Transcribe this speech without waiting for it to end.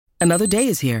Another day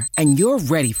is here, and you're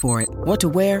ready for it. What to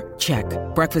wear? Check.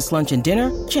 Breakfast, lunch, and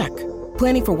dinner? Check.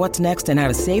 Planning for what's next and how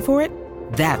to save for it?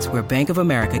 That's where Bank of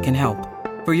America can help.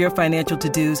 For your financial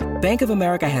to-dos, Bank of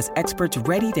America has experts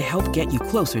ready to help get you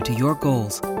closer to your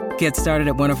goals. Get started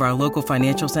at one of our local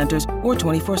financial centers or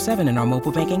 24/7 in our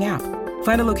mobile banking app.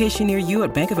 Find a location near you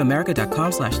at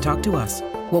bankofamerica.com/talktous.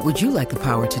 What would you like the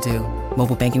power to do?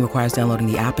 Mobile banking requires downloading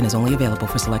the app and is only available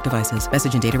for select devices.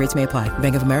 Message and data rates may apply.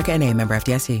 Bank of America N.A., member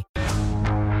FDIC.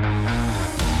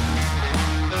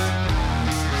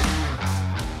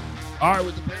 All right,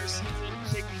 with the Bears season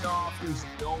kicking off, there's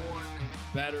no one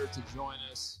better to join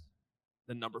us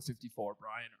than number 54,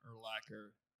 Brian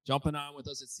Urlacher. Jumping on with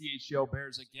us at CHGO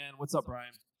Bears again. What's up,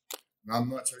 Brian? Not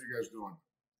much. How you guys doing?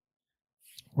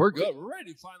 We're good. We're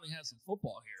ready to finally have some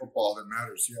football here. Football that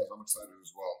matters. Yes, I'm excited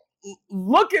as well.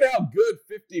 Look at how good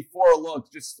 54 looks.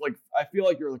 Just like I feel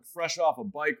like you're like fresh off a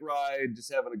bike ride, just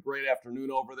having a great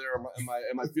afternoon over there.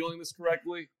 Am I feeling this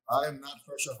correctly? I am not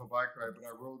fresh off a bike ride, but I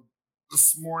rode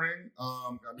this morning.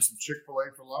 Got me some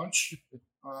Chick-fil-A for lunch.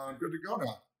 Good to go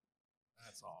now.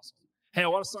 That's awesome. Hey, I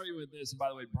want to start you with this. And by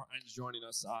the way, Brian's joining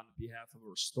us on behalf of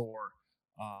Restore.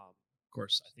 Of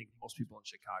course, I think most people in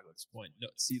Chicago at this point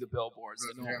see the billboards.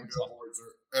 The damn billboards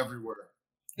are everywhere.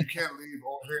 You can't leave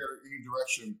O'Hare any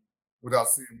direction without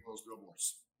seeing those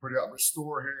billboards.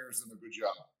 Restore Hair is doing a good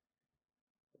job.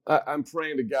 I'm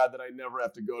praying to God that I never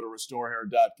have to go to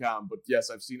restorehair.com. But yes,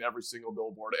 I've seen every single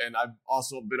billboard, and I've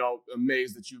also been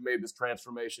amazed that you've made this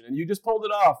transformation. And you just pulled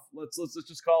it off. Let's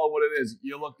just call it what it is.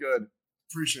 You look good.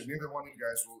 Appreciate it. Neither one of you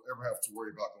guys will ever have to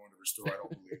worry about going to Restore. I don't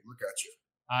believe. Look at you.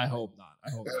 I hope not.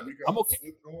 I'm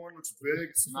okay. Going. It's big.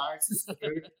 It's nice. It's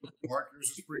big. Markers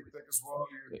is pretty thick as well.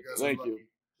 You guys Thank are you. lucky.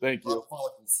 Thank you.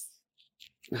 Follicles.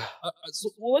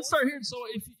 Well, let's start here. So,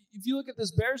 if you look at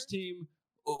this Bears team,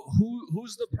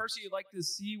 who's the person you'd like to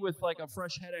see with like a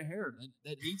fresh head of hair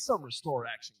that needs some Restore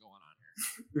action going on here?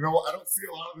 You know, I don't see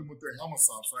a lot of them with their helmets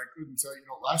on, so I couldn't tell you.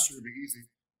 Last year would be easy.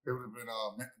 It would have been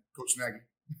Coach Nagy.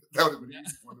 That would have been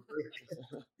easy for the Bears.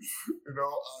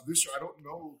 This year I don't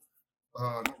know.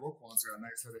 Roquan's got a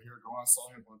nice head of hair going. I saw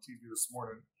him on TV this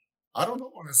morning. I don't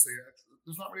know, honestly.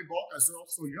 There's not many ball guys. They're all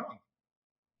so young.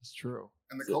 It's true.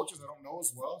 And the coaches I don't know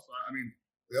as well. So, I mean,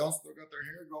 they all still got their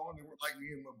hair going. They weren't like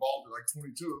me and went bald at like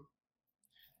 22.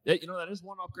 Yeah, that is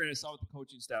one upgrade I saw with the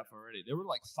coaching staff already. There were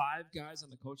like 5 guys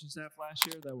on the coaching staff last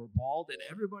year that were bald, and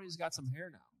everybody's got some hair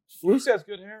now. Luce has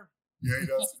good hair. Yeah, he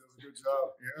does. He does a good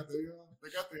job. Yeah, they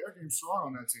got the hair game strong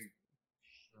on that team.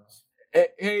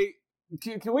 Hey,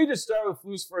 can we just start with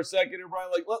Flus for a second here, Brian?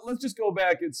 Like, let's just go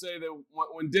back and say that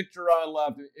when Dick Duran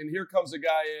left, and here comes a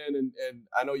guy in, and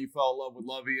I know you fell in love with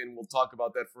Lovey, and we'll talk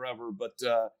about that forever, but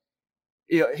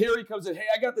here he comes in. Hey,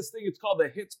 I got this thing. It's called the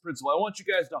HITS principle. I want you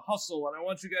guys to hustle, and I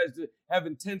want you guys to have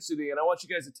intensity, and I want you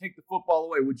guys to take the football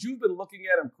away. Would you have been looking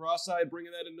at him cross-eyed,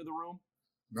 bringing that into the room?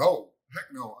 No,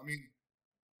 heck no. I mean,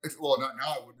 not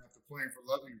now. I wouldn't have to play for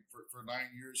Lovey for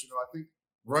 9 years. I think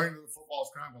running to the football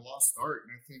is kind of a lost start,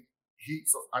 and I think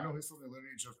I know he's from the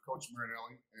lineage of Coach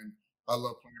Marinelli, and I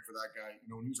love playing for that guy.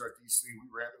 When he was our DC, we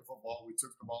ran the football, we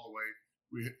took the ball away.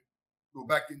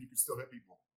 Back then you could still hit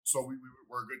people, so we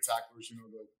were good tacklers.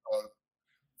 The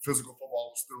physical football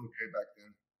was still okay back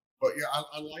then. But yeah,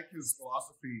 I like his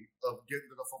philosophy of getting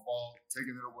to the football,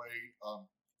 taking it away,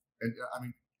 and I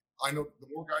mean, I know the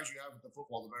more guys you have with the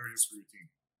football, the better it is for your team.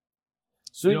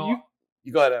 So you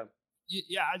go ahead, Adam.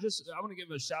 Yeah, I want to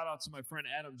give a shout out to my friend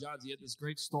Adam Johns. He had this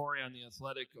great story on The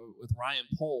Athletic with Ryan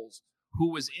Poles,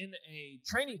 who was in a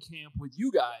training camp with you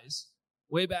guys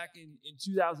way back in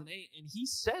 2008. And he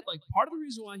said, like, part of the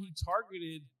reason why he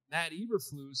targeted Matt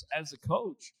Eberflus as a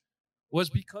coach was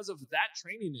because of that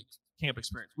training camp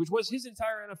experience, which was his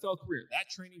entire NFL career. That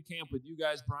training camp with you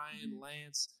guys, Brian,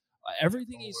 Lance,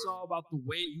 everything he saw about the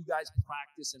way you guys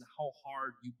practice and how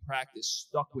hard you practice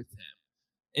stuck with him.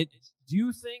 Do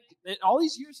you think that all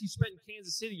these years he spent in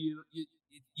Kansas City,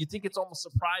 you think it's almost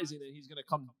surprising that he's going to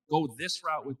go this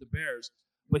route with the Bears,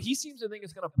 but he seems to think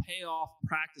it's going to pay off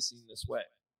practicing this way.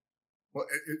 Well,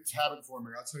 it's habit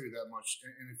forming, I'll tell you that much.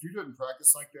 And if you didn't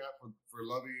practice like that for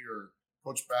Lovey or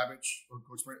Coach Babbage or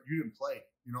Coach Brent, you didn't play.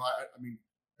 I mean,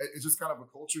 it's just kind of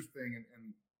a culture thing,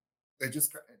 and it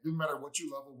didn't matter what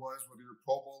your level was, whether you're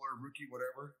Pro Bowler, rookie,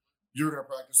 whatever, you're going to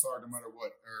practice hard no matter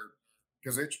what.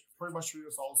 Because they pretty much treated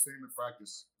us all the same in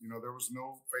practice. There was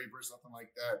no favorites, nothing like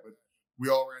that. But we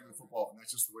all ran to the football, and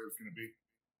that's just the way it was going to be.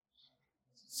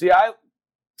 See, I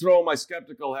throw my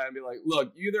skeptical hat and be like,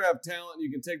 look, you either have talent and you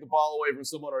can take the ball away from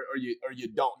someone, or you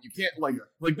don't. You can't like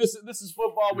this is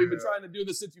football. We've been trying to do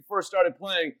this since you first started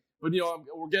playing. But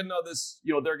we're getting all this.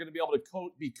 They're going to be able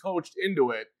to be coached into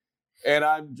it. And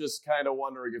I'm just kind of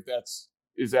wondering if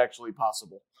is actually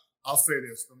possible. I'll say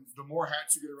this. The more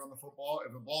hats you get around the football, if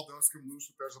the ball does come loose,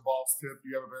 if there's a ball tip,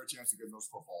 you have a better chance of getting those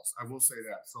footballs. I will say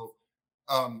that. So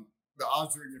the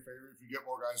odds are in your favor if you get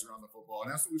more guys around the football. And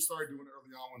that's what we started doing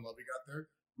early on when Lovey got there.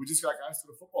 We just got guys to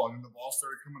the football, and then the ball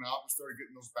started coming out. We started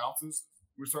getting those bounces.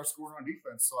 We started scoring on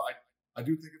defense. So I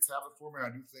do think it's habit forming.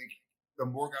 I do think the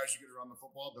more guys you get around the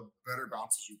football, the better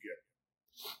bounces you get.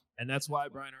 And that's why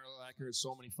Brian Urlacher has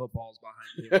so many footballs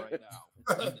behind him right now.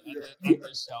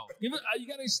 You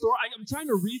got any story? I'm trying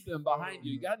to read them behind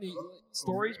you. You got any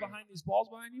stories behind these balls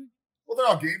behind you? Well, they're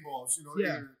all game balls.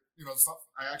 Yeah.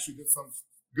 I actually did some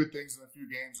good things in a few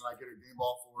games, and I get a game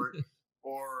ball for it,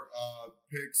 or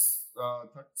picks,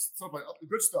 stuff like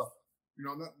good stuff.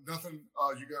 Nothing.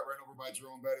 You got ran over by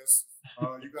Jerome Bettis.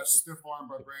 You got stiff arm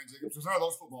by Brandon Jacobs. There's none of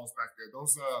those footballs back there.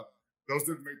 Those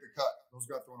didn't make the cut. Those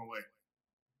got thrown away.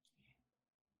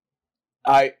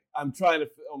 I'm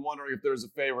wondering if there's a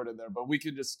favorite in there, but we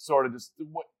could just sort of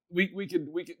we could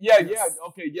okay, go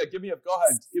ahead, give me a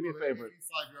favorite.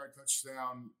 85-yard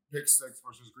touchdown, pick six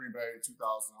versus Green Bay in 2000.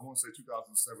 I want to say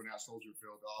 2007 at Soldier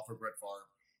Field off of Brett Favre.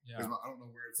 Yeah. I don't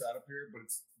know where it's at up here, but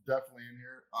it's definitely in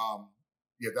here.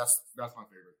 That's my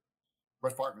favorite.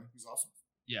 Brett Favre, man, he's awesome.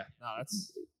 Yeah, no, that's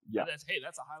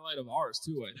a highlight of ours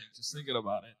too. I think just thinking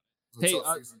about it. It's a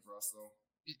tough season for us though.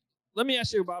 Let me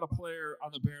ask you about a player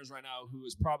on the Bears right now who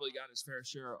has probably got his fair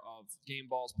share of game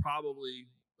balls, probably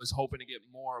was hoping to get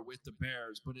more with the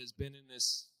Bears, but has been in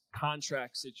this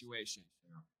contract situation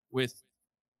with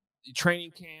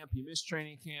training camp. He missed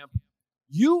training camp.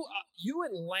 You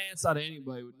and Lance, out of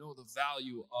anybody, would know the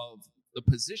value of the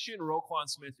position Roquan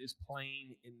Smith is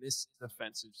playing in this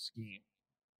defensive scheme.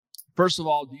 First of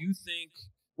all, do you think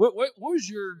what was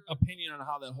your opinion on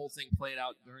how that whole thing played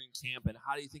out during camp, and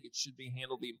how do you think it should be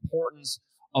handled? The importance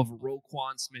of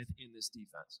Roquan Smith in this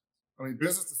defense. I mean,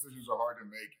 business decisions are hard to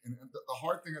make, and the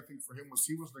hard thing I think for him was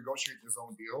he was negotiating his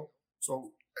own deal,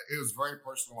 so it was very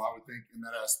personal. I would think in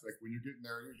that aspect, when you're getting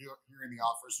there, you're hearing the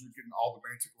offers, you're getting all the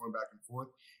banter going back and forth.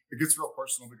 It gets real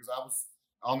personal because I was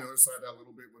on the other side of that a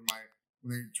little bit when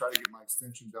they tried to get my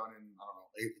extension done in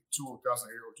 2008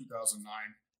 or 2009.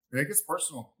 And it gets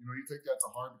personal. You take that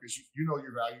to heart because you know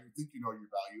your value. You think you know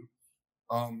your value.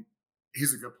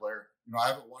 He's a good player.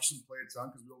 I haven't watched him play a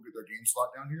ton because we don't get their game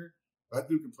slot down here. But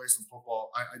that dude can play some football.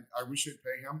 I wish they'd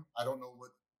pay him. I don't know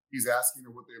what he's asking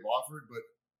or what they've offered, but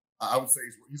I would say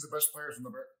he's the best player on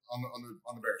the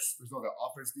Bears. There's no doubt.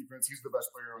 Offense, defense, he's the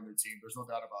best player on their team. There's no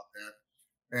doubt about that.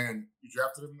 And you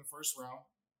drafted him in the first round.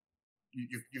 You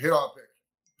hit on a pick.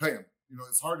 Pay him.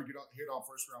 It's hard to hit on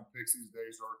first round picks these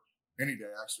days, or any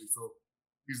day, actually. So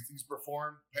he's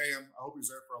performed. Pay him. I hope he's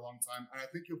there for a long time. And I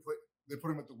think they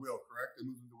put him at the wheel, correct? They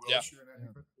moved him to the wheel this year.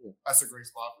 That's a great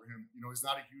spot for him. He's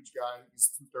not a huge guy.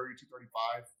 He's 230,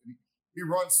 235. And he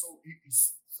runs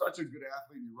he's such a good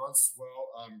athlete. He runs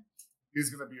well.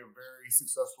 He's going to be a very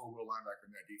successful will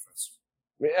linebacker in that defense.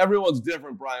 I mean, everyone's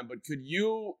different, Brian, but could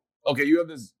you have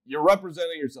this, you're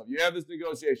representing yourself. You have this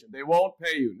negotiation. They won't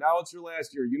pay you. Now it's your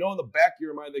last year. In the back of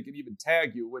your mind, they can even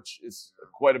tag you, which is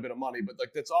quite a bit of money, but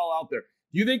that's all out there.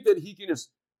 Do you think that he can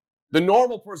the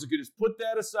normal person could just put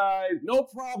that aside? No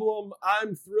problem.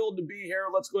 I'm thrilled to be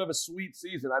here. Let's go have a sweet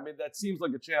season. I mean, that seems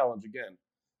like a challenge again.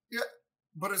 Yeah,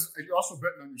 but you're also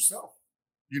betting on yourself.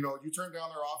 You turned down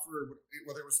their offer,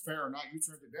 whether it was fair or not, you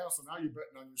turned it down. So now you're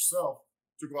betting on yourself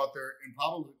to go out there and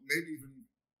probably maybe even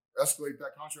escalate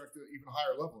that contract to an even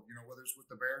higher level, whether it's with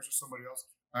the Bears or somebody else.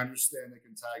 I understand they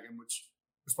can tag him, which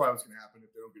is probably what's going to happen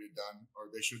if they don't get it done,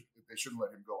 or if they shouldn't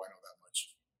let him go. I know that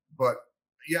much. But,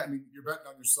 yeah, I mean, you're betting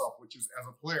on yourself, which is, as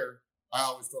a player, I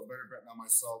always felt better betting on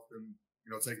myself than,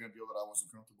 taking a deal that I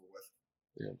wasn't comfortable with.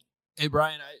 Yeah. Hey,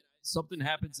 Brian, something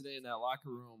happened today in that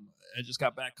locker room. I just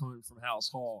got back coming from House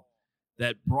Hall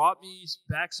that brought me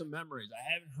back some memories. I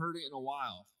haven't heard it in a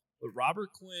while. But Robert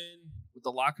Quinn, with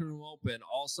the locker room open,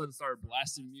 all of a sudden started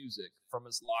blasting music from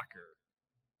his locker.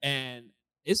 And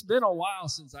it's been a while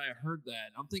since I heard that.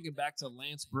 I'm thinking back to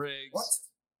Lance Briggs.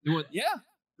 What? Yeah.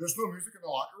 There's no music in the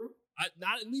locker room?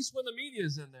 Not at least when the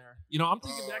media's in there. I'm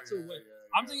thinking back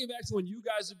to when you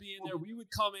guys would be in there. We would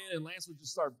come in and Lance would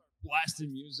just start blasting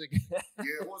music.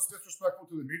 Yeah, well, it's disrespectful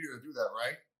to the media to do that,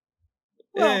 right?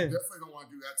 Well, definitely don't want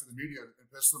to do that to the media and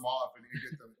piss them off and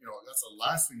get them. That's the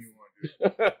last thing you want to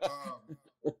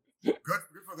do.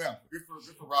 Good for them. Good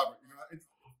for Robert.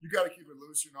 You got to keep it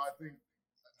loose. I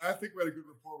think we had a good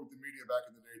rapport with the media back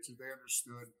in the day too. They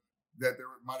understood. that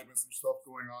there might have been some stuff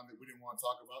going on that we didn't want to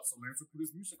talk about. So Lance would put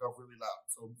his music up really loud.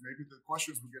 So maybe the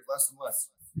questions would get less and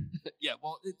less. Yeah,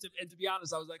 well, and to be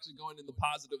honest, I was actually going in the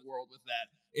positive world with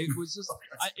that. It was just,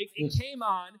 it came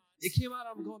on.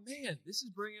 I'm going, man, this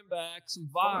is bringing back some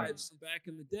vibes from back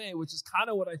in the day, which is kind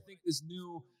of what I think this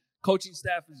new coaching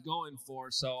staff is going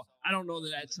for. So I don't know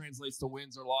that translates to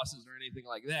wins or losses or anything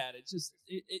like that. It's just,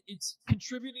 it's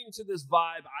contributing to this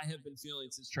vibe I have been feeling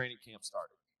since training camp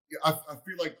started. Yeah, I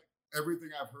feel like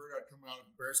everything I've heard coming out of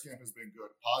Bears camp has been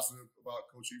good. Positive about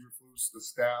Coach Eberflus, the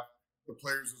staff, the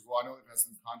players as well. I know they've had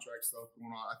some contract stuff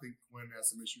going on. I think Quinn had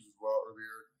some issues as well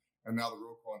earlier, and now the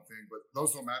Roquan thing. But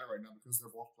those don't matter right now because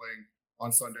they're both playing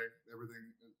on Sunday.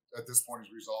 Everything at this point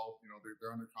is resolved. You know,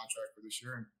 they're under contract for this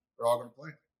year, and they're all going to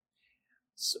play.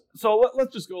 So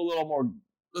let's just go a little more.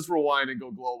 Let's rewind and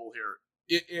go global here.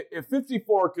 If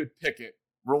 54 could pick it,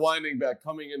 rewinding back,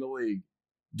 coming in the league,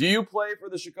 do you play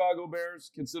for the Chicago Bears,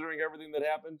 considering everything that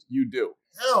happened? You do.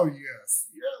 Hell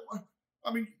yes. Yeah. Well,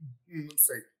 I mean, let's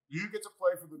say you get to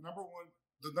play for the number one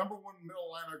middle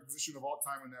linebacker position of all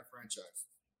time in that franchise.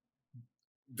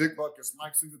 Dick Butkus,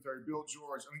 Mike Singletary, Bill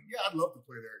George. I mean, yeah, I'd love to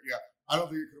play there. Yeah, I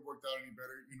don't think it could have worked out any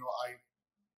better. You know,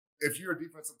 if you're a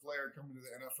defensive player coming to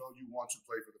the NFL, you want to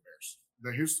play for the Bears.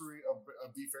 The history of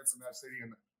defense in that city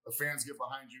and the fans get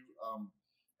behind you.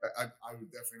 I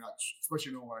would definitely not,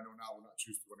 especially knowing what I know now, would not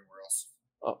choose to go anywhere else.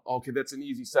 Okay, that's an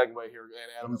easy segue here,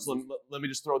 Adam. So let me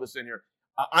just throw this in here.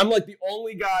 I'm like the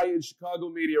only guy in Chicago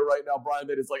media right now, Brian,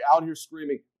 that is like out here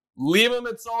screaming, "Leave him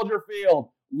at Soldier Field.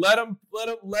 Let him put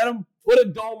a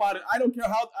dome on it." I don't care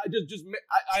how.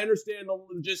 I understand the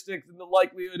logistics and the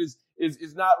likelihood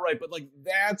is not right, but like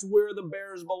that's where the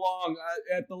Bears belong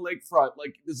at the lakefront.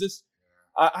 Like, does this?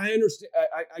 I understand.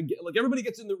 I get, like, everybody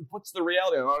gets into what's the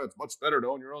reality. Oh, it's much better to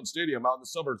own your own stadium out in the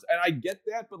suburbs, and I get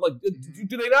that. But like,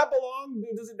 do they not belong?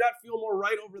 Does it not feel more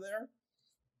right over there?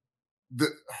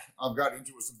 I've gotten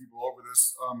into it with some people over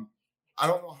this. I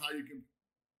don't know how you can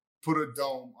put a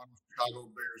dome on the Chicago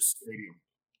Bears stadium.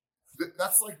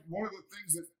 That's like one of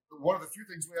the few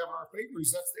things we have in our favor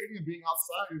is that stadium being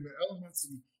outside in the elements,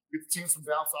 and get the teams from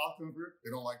down south come over.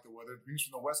 They don't like the weather. The teams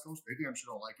from the West Coast, they damn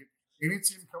sure don't like it. Any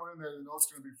team coming in there that knows it's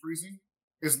going to be freezing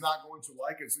is not going to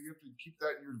like it. So you have to keep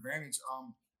that in your advantage.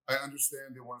 I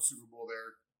understand they won a Super Bowl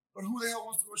there, but who the hell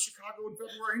wants to go to Chicago in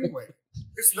February anyway?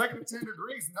 It's negative 10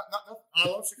 degrees. I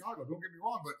love Chicago. Don't get me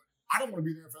wrong, but I don't want to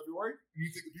be there in February. And you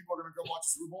think the people are going to go watch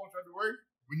the Super Bowl in February?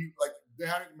 When you they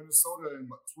had it in Minnesota in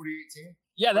 2018.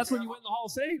 Yeah, that's when you went in the Hall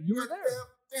of Fame. You were there.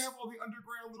 They have all the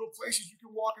underground little places you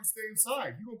can walk and stay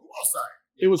inside. You don't go outside.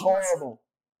 It was horrible.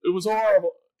 It was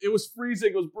horrible. It was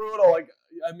freezing. It was brutal. Like,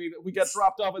 I mean, we got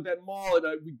dropped off at that mall, and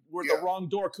we were at the wrong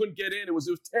door. Couldn't get in. It was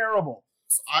terrible.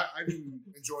 So I didn't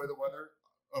enjoy the weather.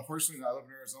 Personally, I live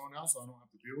in Arizona now, so I don't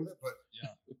have to deal with it. But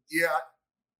yeah.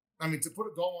 I mean, to put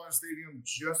a dome on a stadium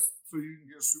just so you can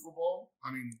get a Super Bowl,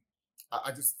 I mean,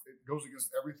 it goes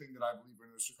against everything that I believe in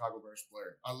as a Chicago Bears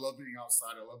player. I love being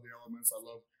outside. I love the elements.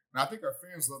 And I think our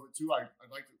fans love it too. I'd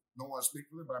like to don't want to speak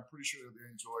for them, but I'm pretty sure that they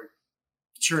enjoy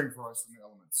cheering for us in the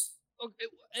elements. Okay,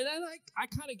 and I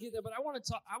kind of get that, but I want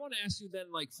to ask you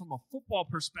then, like, from a football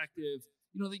perspective,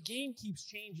 you know, the game keeps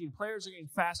changing. Players are getting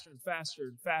faster and faster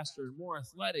and faster and more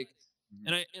athletic,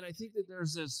 and I think that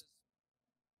there's this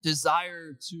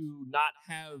desire to not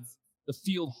have the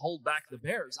field hold back the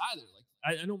Bears either.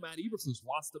 Like, I know Matt Eberflus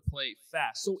wants to play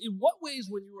fast. So in what ways,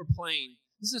 when you were playing,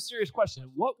 this is a serious question,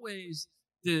 in what ways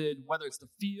did, whether it's the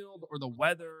field or the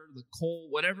weather, the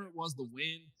cold, whatever it was, the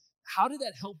wind, how did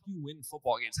that help you win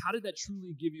football games? How did that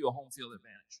truly give you a home field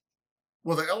advantage?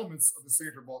 Well, the elements are the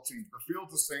same for both teams. The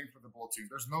field's the same for the both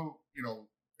teams. There's no,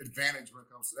 advantage when it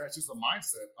comes to that. It's just a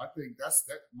mindset. I think that's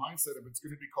that mindset of it's going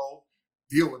to be cold,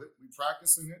 deal with it. We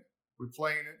practice in it. We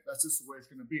play in it. That's just the way it's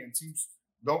going to be. And teams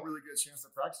don't really get a chance to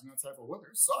practice in that type of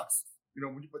weather. It sucks. When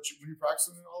you're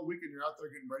practicing it all week and you're out there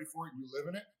getting ready for it and you live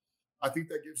in it, I think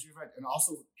that gives you an edge. And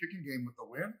also, kicking game with the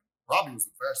wind, Robbie was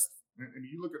the best. And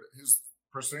you look at his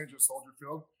percentage of Soldier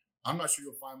Field, I'm not sure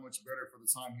you'll find much better for the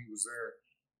time he was there.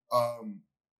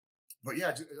 But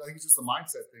yeah, I think it's just a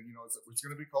mindset thing. It's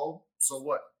going to be cold. So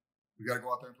what? We got to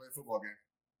go out there and play a football game.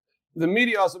 The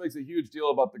media also makes a huge deal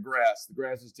about the grass. The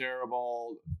grass is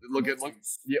terrible.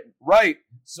 Yeah, right.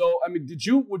 So, I mean,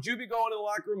 would you be going to the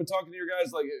locker room and talking to your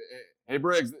guys like, "Hey,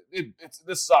 Briggs,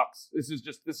 this sucks. This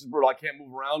is brutal. I can't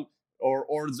move around," or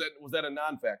was that a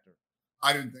non-factor?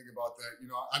 I didn't think about that.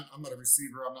 I'm not a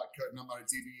receiver. I'm not cutting. I'm not a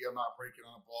DB. I'm not breaking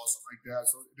on a ball, something like that.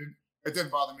 So it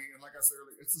didn't bother me. And like I said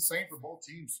earlier, it's the same for both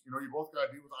teams. You both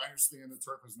got to deal with. I understand the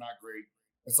turf is not great.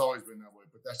 It's always been that way,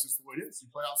 but that's just the way it is.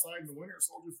 You play outside in the winter at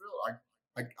Soldier Field.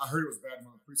 I heard it was bad in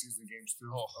one of the preseason games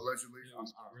too, allegedly. It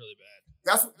was really bad.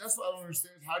 That's what I don't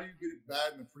understand. How do you get it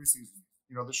bad in the preseason?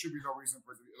 There should be no reason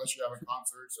for it unless you're having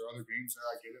concerts or other games there.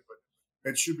 I get it, but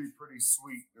it should be pretty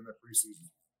sweet in the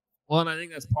preseason. Well, and I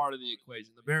think that's part of the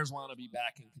equation. The Bears want to be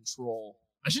back in control.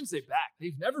 I shouldn't say back.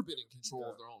 They've never been in control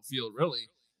of their own field,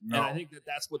 really. No. And I think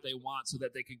that's what they want so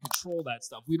that they can control that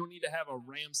stuff. We don't need to have a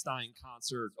Rammstein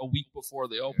concert a week before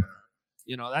the opener.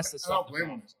 That's the stuff. I don't blame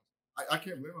them. I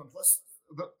can't blame them. Plus,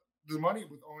 the money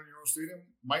with owning your own stadium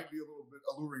might be a little bit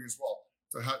alluring as well.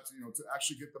 To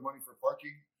actually get the money for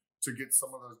parking, to get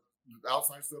some of the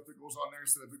outside stuff that goes on there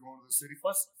instead of it going to the city.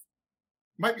 Plus,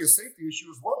 might be a safety issue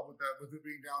as well with it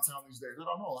being downtown these days. I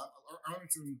don't know.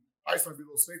 Arlington Heights might be a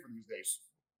little safer these days.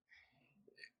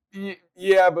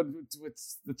 Yeah, but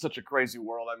it's such a crazy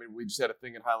world. I mean, we just had a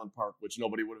thing in Highland Park, which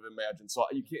nobody would have imagined. So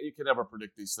you can never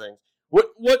predict these things.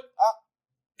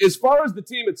 As far as the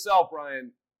team itself,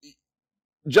 Brian,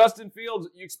 Justin Fields,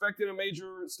 you expected a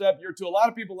major step year two. A lot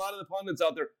of people, a lot of the pundits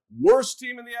out there, worst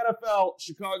team in the NFL,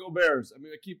 Chicago Bears. I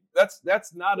mean,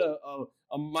 that's not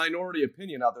a minority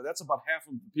opinion out there. That's about half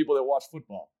of the people that watch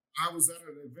football. I was at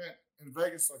an event in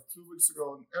Vegas like 2 weeks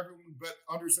ago, and everyone bet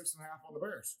under 6.5 on the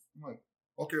Bears. I'm like,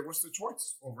 okay, what's the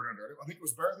choice over and under? I think it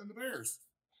was better than the Bears.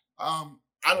 I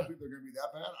don't think they're going to be that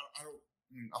bad.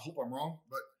 I hope I'm wrong,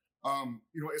 but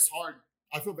it's hard.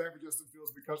 I feel bad for Justin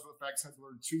Fields because of the fact he had to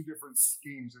learn 2 different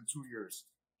schemes in 2 years.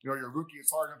 You're a rookie. It's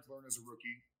hard enough to learn as a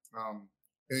rookie.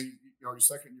 And your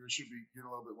second year should be getting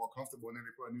a little bit more comfortable, and then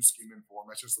they put a new scheme in for him.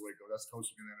 That's just the way it goes. That's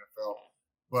coaching in the NFL.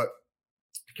 But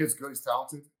the kid's good. He's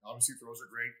talented. Obviously, throws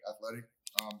are great, athletic.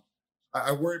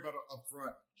 I worry about up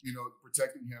front,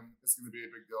 protecting him. It's going to be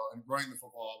a big deal. And running the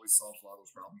football always solves a lot of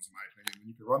those problems, in my opinion.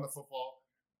 When you can run the football,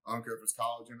 I don't care if it's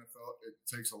college, NFL, it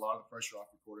takes a lot of the pressure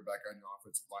off the quarterback on your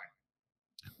offensive line.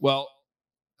 Well,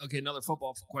 okay, another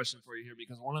football question for you here,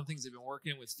 because one of the things they've been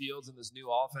working with Fields and this new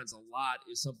offense a lot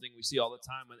is something we see all the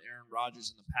time with Aaron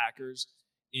Rodgers and the Packers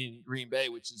in Green Bay,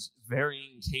 which is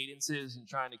varying cadences and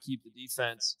trying to keep the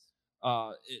defense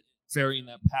varying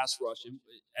that pass rush.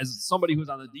 As somebody who's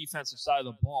on the defensive side of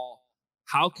the ball,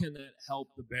 how can that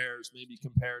help the Bears maybe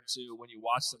compared to when you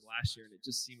watched them last year and it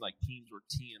just seemed like teams were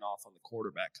teeing off on the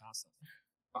quarterback constantly?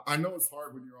 I know it's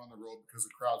hard when you're on the road because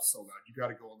the crowd's so loud. You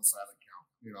got to go on the silent count.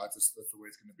 That's the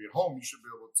way it's going to be. At home, you should be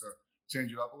able to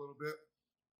change it up a little bit.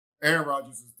 Aaron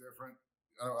Rodgers is different.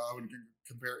 I wouldn't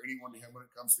compare anyone to him when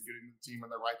it comes to getting the team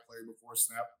in the right play before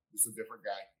snap. He's a different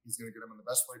guy. He's going to get them in the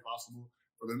best play possible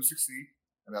for them to succeed,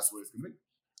 and that's the way it's going to be.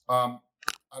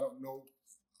 I don't know.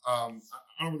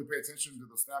 I don't really pay attention to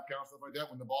the snap count and stuff like that.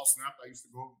 When the ball snapped, I used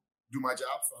to go do my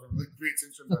job, so I don't really pay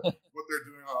attention to what they're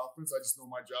doing on offense. I just know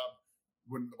my job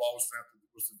when the ball was snapped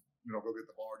was to go get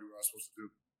the ball or do what I was supposed to do.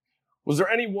 Was there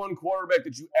any one quarterback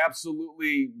that you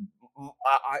absolutely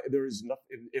there is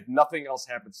nothing, if nothing else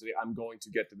happens today, I'm going to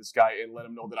get to this guy and let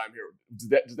him know that I'm here?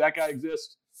 Does that guy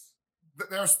exist?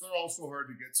 They're all so hard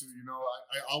to get to.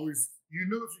 I always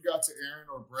knew if you got to Aaron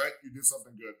or Brett, you did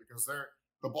something good because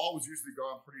the ball was usually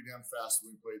gone pretty damn fast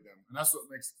when we played them, and that's what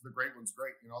makes the great ones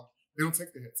great. They don't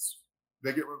take the hits.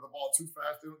 They get rid of the ball too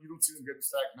fast. You don't see them getting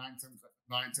sacked 9, 10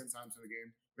 times in a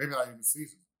game, maybe not even a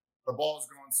season. The ball is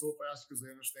going so fast because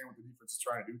they understand what the defense is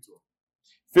trying to do to them.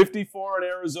 54 in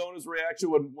Arizona's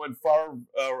reaction when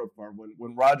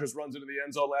Rodgers runs into the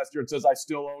end zone last year and says, "I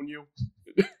still own you."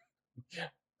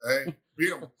 Hey, beat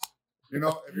them. If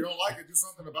you don't like it, do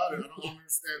something about it. I don't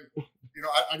understand.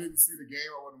 I didn't see the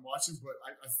game. I wasn't watching, but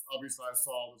obviously I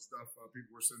saw all the stuff.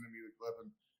 People were sending me the clip.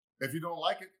 And if you don't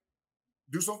like it,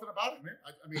 do something about it, man.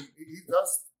 I mean, he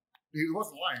does. He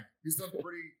wasn't lying. He's done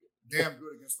pretty damn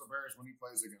good against the Bears when he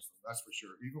plays against them. That's for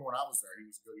sure. Even when I was there, he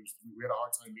was good. We had a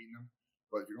hard time beating him.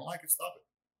 But if you don't like it, stop it.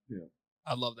 Yeah.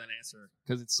 I love that answer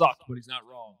because it sucked, but he's not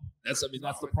wrong. That's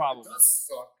the problem. It does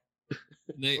suck.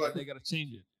 They got to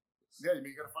change it. Yeah,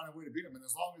 you got to find a way to beat him. And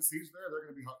as long as he's there, they're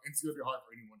going to be hard. It's going to be hard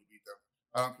for anyone to beat them.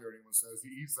 I don't care what anyone says.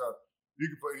 You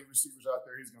can put any receivers out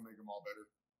there. He's going to make them all better.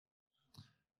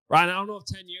 Ryan, I don't know if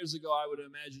 10 years ago I would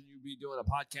imagine you'd be doing a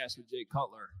podcast with Jay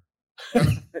Cutler.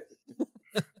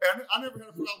 And I never had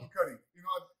a problem with Cuddy.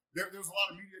 There was a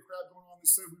lot of media crap going on that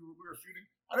said we were feuding.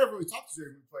 I never really talked to Jay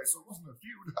when we played, so it wasn't a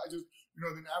feud. I just,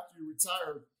 then after you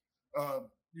retire,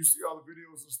 you see all the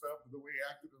videos and stuff, the way he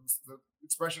acted and the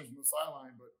expressions on the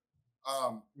sideline. But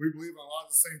we believe in a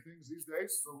lot of the same things these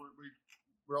days, so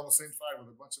we're on the same side with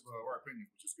a bunch of our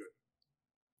opinions, which is good.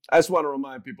 I just want to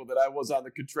remind people that I was on the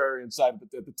contrarian side of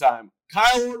it at the time.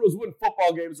 Kyle Orton was winning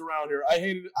football games around here. I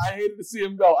hated to see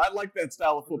him go. I like that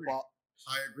style of football.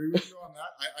 I agree with you on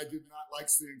that. I did not like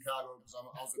seeing Kyle because I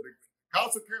was a big fan. Kyle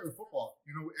took care of the football,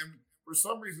 and for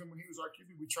some reason, when he was our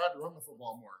QB, we tried to run the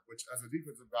football more, which as a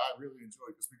defensive guy, I really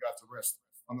enjoyed because we got to rest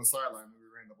on the sideline when we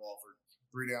ran the ball for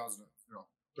 3 downs and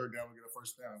third down we get a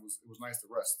first down. It was nice to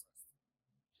rest.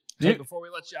 Hey, before we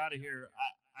let you out of here,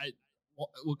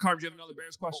 Carm, do you have another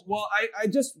Bears question? Well, I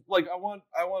just I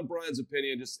want Brian's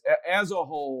opinion just as a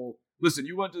whole. Listen,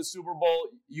 you went to the Super Bowl.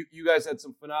 You guys had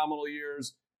some phenomenal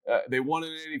years. They won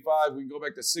in '85. We can go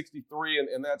back to '63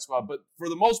 and that squad. But for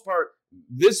the most part,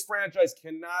 this franchise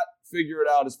cannot figure it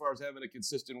out as far as having a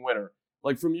consistent winner.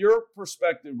 Like from your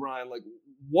perspective, Brian, like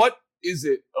what is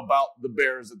it about the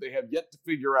Bears that they have yet to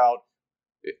figure out?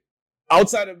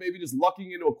 Outside of maybe just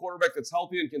lucking into a quarterback that's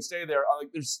healthy and can stay there,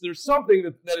 like there's something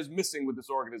that is missing with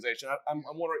this organization. I'm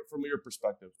wondering from your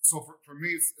perspective. So for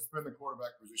me, it's been the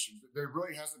quarterback position. There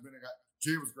really hasn't been a guy.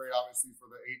 Jay was great, obviously, for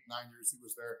the 8-9 years he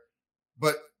was there.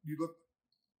 But you look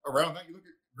around that, you look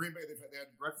at Green Bay, they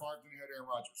had Brett Favre, then they had Aaron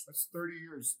Rodgers. That's 30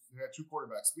 years. They had 2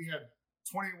 quarterbacks. We had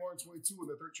 21, 22 in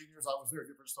the 13 years I was there,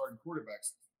 different starting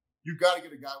quarterbacks. You got to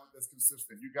get a guy that's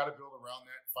consistent. You got to build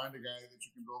around that. Find a guy that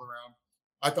you can build around.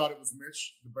 I thought it was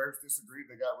Mitch. The Bears disagreed.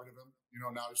 They got rid of him.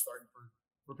 Now he's starting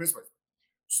for Pittsburgh.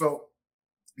 So,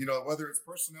 whether it's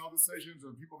personnel decisions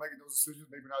or people making those decisions,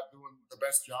 maybe not doing the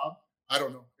best job, I don't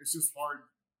know. It's just hard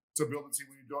to build a team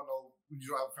when you don't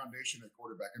have a foundation at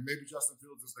quarterback. And maybe Justin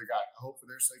Fields is the guy. I hope for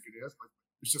their sake it is, but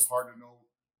it's just hard to know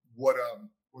what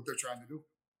they're trying to do.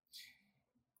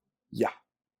 Yeah.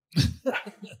 So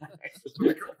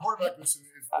the quarterback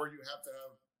position is where you have to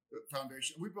have the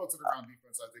foundation. We built it around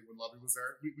defense, I think, when Lovie was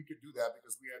there. We could do that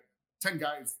because we had 11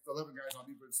 guys on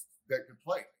defense that could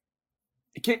play.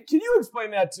 Can you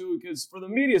explain that too? Because for the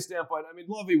media standpoint, I mean,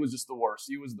 Lovie was just the worst.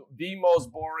 He was the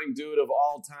most boring dude of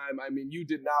all time. I mean, you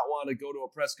did not want to go to a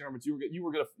press conference. You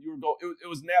were going. It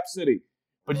was Nap City,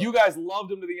 but you guys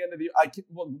loved him to the end of the year.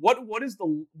 What is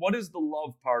the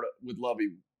love part with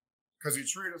Lovie? Because he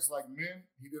treated us like men.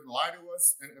 He didn't lie to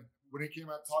us, and when he came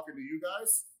out talking to you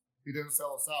guys, he didn't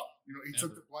sell us out. He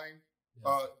took the blame.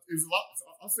 Yeah. It was a lot.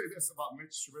 I'll say this about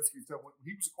Mitch Trubisky. When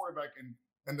he was a quarterback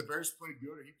and the Bears played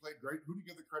good or he played great, who do you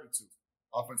give the credit to?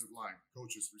 Offensive line,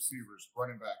 coaches, receivers,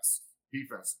 running backs,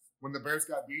 defense. When the Bears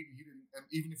got beaten, he didn't. And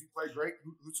even if he played great,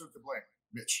 who took the blame?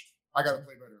 Mitch. I got to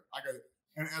play better. I got it.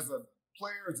 And as a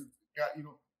player, as a guy,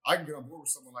 I can get on board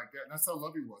with someone like that. And that's how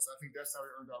Lovie was. I think that's how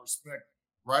he earned our respect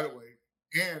right away.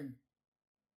 And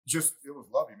just, it was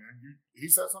Lovie, man. He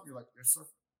said something, you're like, yes, sir.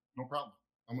 No problem.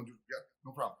 I'm going to do it. Yeah,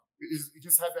 no problem. He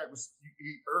just had that.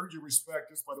 He earned your respect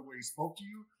just by the way he spoke to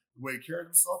you, the way he carried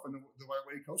himself, and the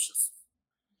way he coached us.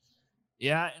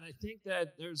 Yeah, and I think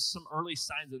that there's some early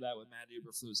signs of that with Matt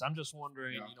Eberflus. I'm just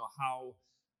wondering, how.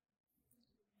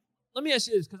 Let me ask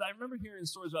you this, because I remember hearing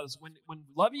stories about this. When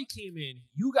Lovie came in,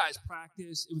 you guys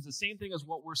practiced. It was the same thing as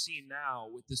what we're seeing now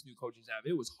with this new coaching staff.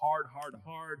 It was hard.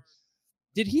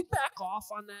 Did he back off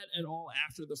on that at all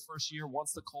after the first year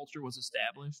once the culture was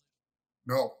established?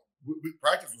 No.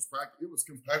 Practice was practice. It was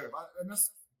competitive. And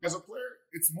that's, as a player,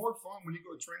 it's more fun when you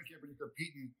go to training camp and you're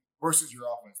competing versus your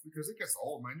offense because it gets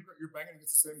old, man. You're banging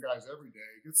against the same guys every day.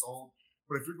 It gets old.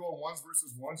 But if you're going ones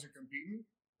versus ones, you're competing,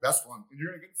 that's fun. And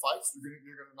you're going to get fights. You're going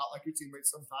to not like your teammates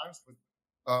sometimes, but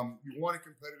you want it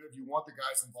competitive. You want the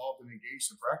guys involved and engaged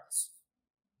in practice.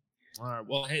 All right.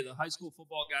 Well, hey, the high school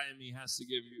football guy in me has to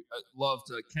give you love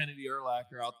to Kennedy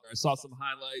Urlacher out there. I saw some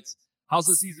highlights.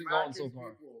 How's the season going so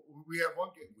far? We have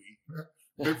one game.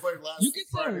 They played last You can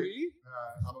Friday. say we.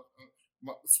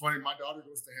 It's funny. My daughter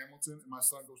goes to Hamilton, and my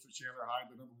son goes to Chandler High,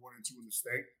 the number 1 and 2 in the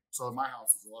state. So in my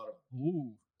house, there's a lot of.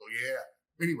 Ooh. Oh yeah.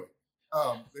 Anyway,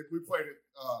 we played it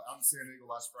out in San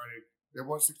Diego last Friday. They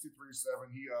won 63-7.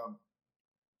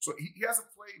 So he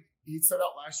hasn't played. He set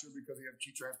out last year because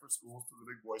he transferred schools to the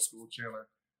big boy school, Chandler.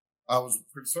 I was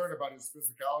concerned about his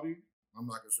physicality. I'm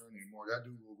not concerned anymore. That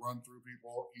dude will run through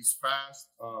people. He's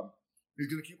fast. He's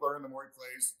going to keep learning the more he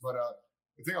plays. But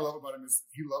the thing I love about him is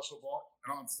he loves football. I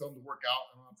don't have to tell him to work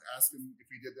out. I don't have to ask him if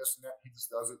he did this and that. He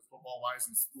just does it football-wise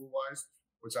and school-wise,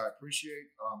 which I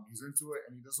appreciate. He's into it,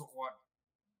 and he doesn't want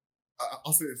 –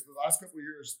 I'll say this. The last couple of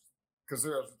years – because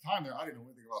there was a time there I didn't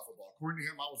know anything about football. According to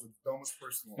him, I was the dumbest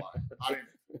person alive. I didn't,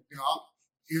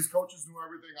 his coaches knew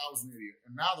everything. I was an idiot.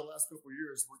 And now the last couple of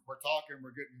years, we're talking.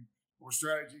 We're getting more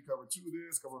strategy. Cover 2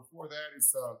 this, cover 4 that.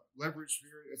 It's leverage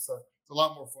here. It's a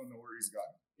lot more fun than where he's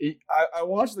gotten. I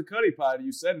watched the Cuddy Pod.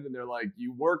 You said it in there like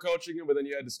you were coaching him, but then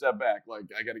you had to step back. Like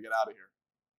I got to get out of here.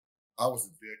 I was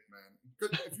a dick, man.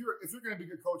 If you're going to be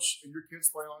a good coach and your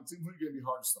kid's playing on the team, who are you going to be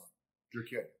hardest on? Your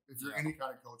kid. If you're any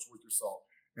kind of coach worth your salt.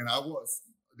 And I was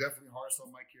definitely hardest on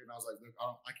my kid. And I was like, look,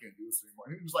 I can't do this anymore.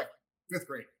 And he was like 5th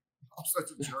grade. I'm such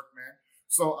a jerk, man.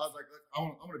 So I was like,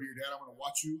 I'm going to be your dad. I'm going to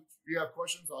watch you. If you have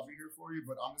questions, I'll be here for you.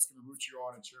 But I'm just going to root you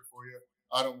on and cheer for you.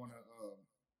 I don't want to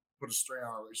put a strain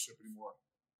on our relationship anymore.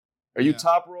 Are you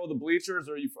top row of the bleachers,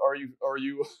 or are you?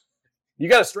 You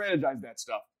got to strategize that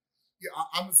stuff. Yeah,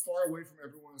 I'm as far away from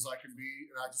everyone as I can be,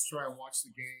 and I just try and watch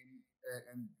the game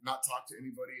and not talk to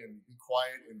anybody and be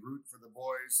quiet and root for the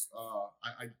boys.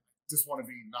 I just want to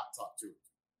be not talked to.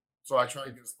 So I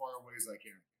try and get as far away as I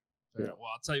can. Yeah,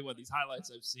 well, I'll tell you what, these highlights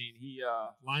I've seen, he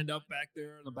lined up back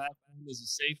there in the back end as a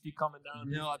safety coming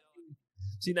downhill. I've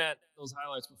seen those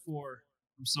highlights before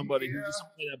from somebody who just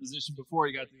played that position before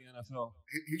he got to the NFL.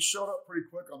 He showed up pretty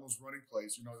quick on those running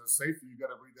plays. You know, as a safety, you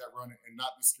got to read that run and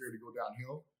not be scared to go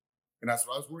downhill. And that's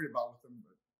what I was worried about with him.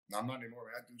 But I'm not anymore.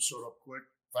 Man. That dude showed up quick,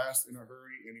 fast, in a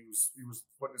hurry, and he was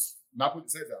not putting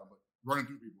his head down, but running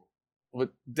through people.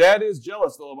 But Dad is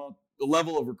jealous though about the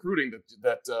level of recruiting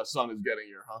that son is getting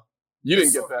here, huh? You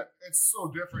didn't get that. It's so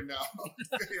different now.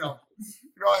 you know,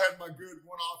 I had my good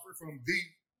one offer from the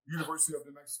University of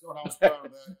New Mexico, and I was proud of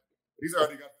that. He's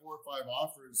already got 4 or 5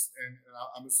 offers, and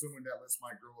I'm assuming that lets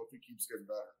my grow if he keeps getting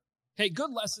better. Hey, good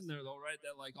lesson there, though, right?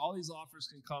 That, like, all these offers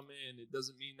can come in. It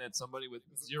doesn't mean that somebody with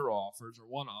 0 offers or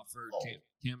 1 offer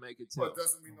can't make it, too. But it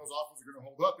doesn't mean those offers are going to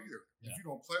hold up either. Yeah. If you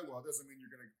don't play well, it doesn't mean you're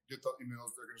going to get the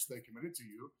emails. They're going to stay committed to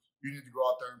you. You need to go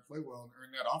out there and play well and earn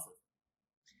that offer.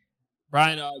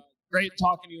 Brian, great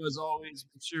talking to you as always.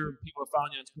 I'm sure people have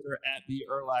found you on Twitter at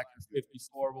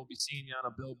Urlacher54. We'll be seeing you on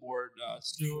a billboard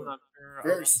soon. I'm sure.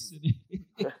 Very soon.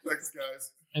 Thanks,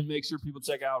 guys. And make sure people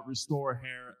check out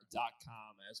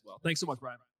restorehair.com as well. Thanks so much,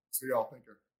 Brian. See y'all. Thank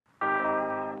you.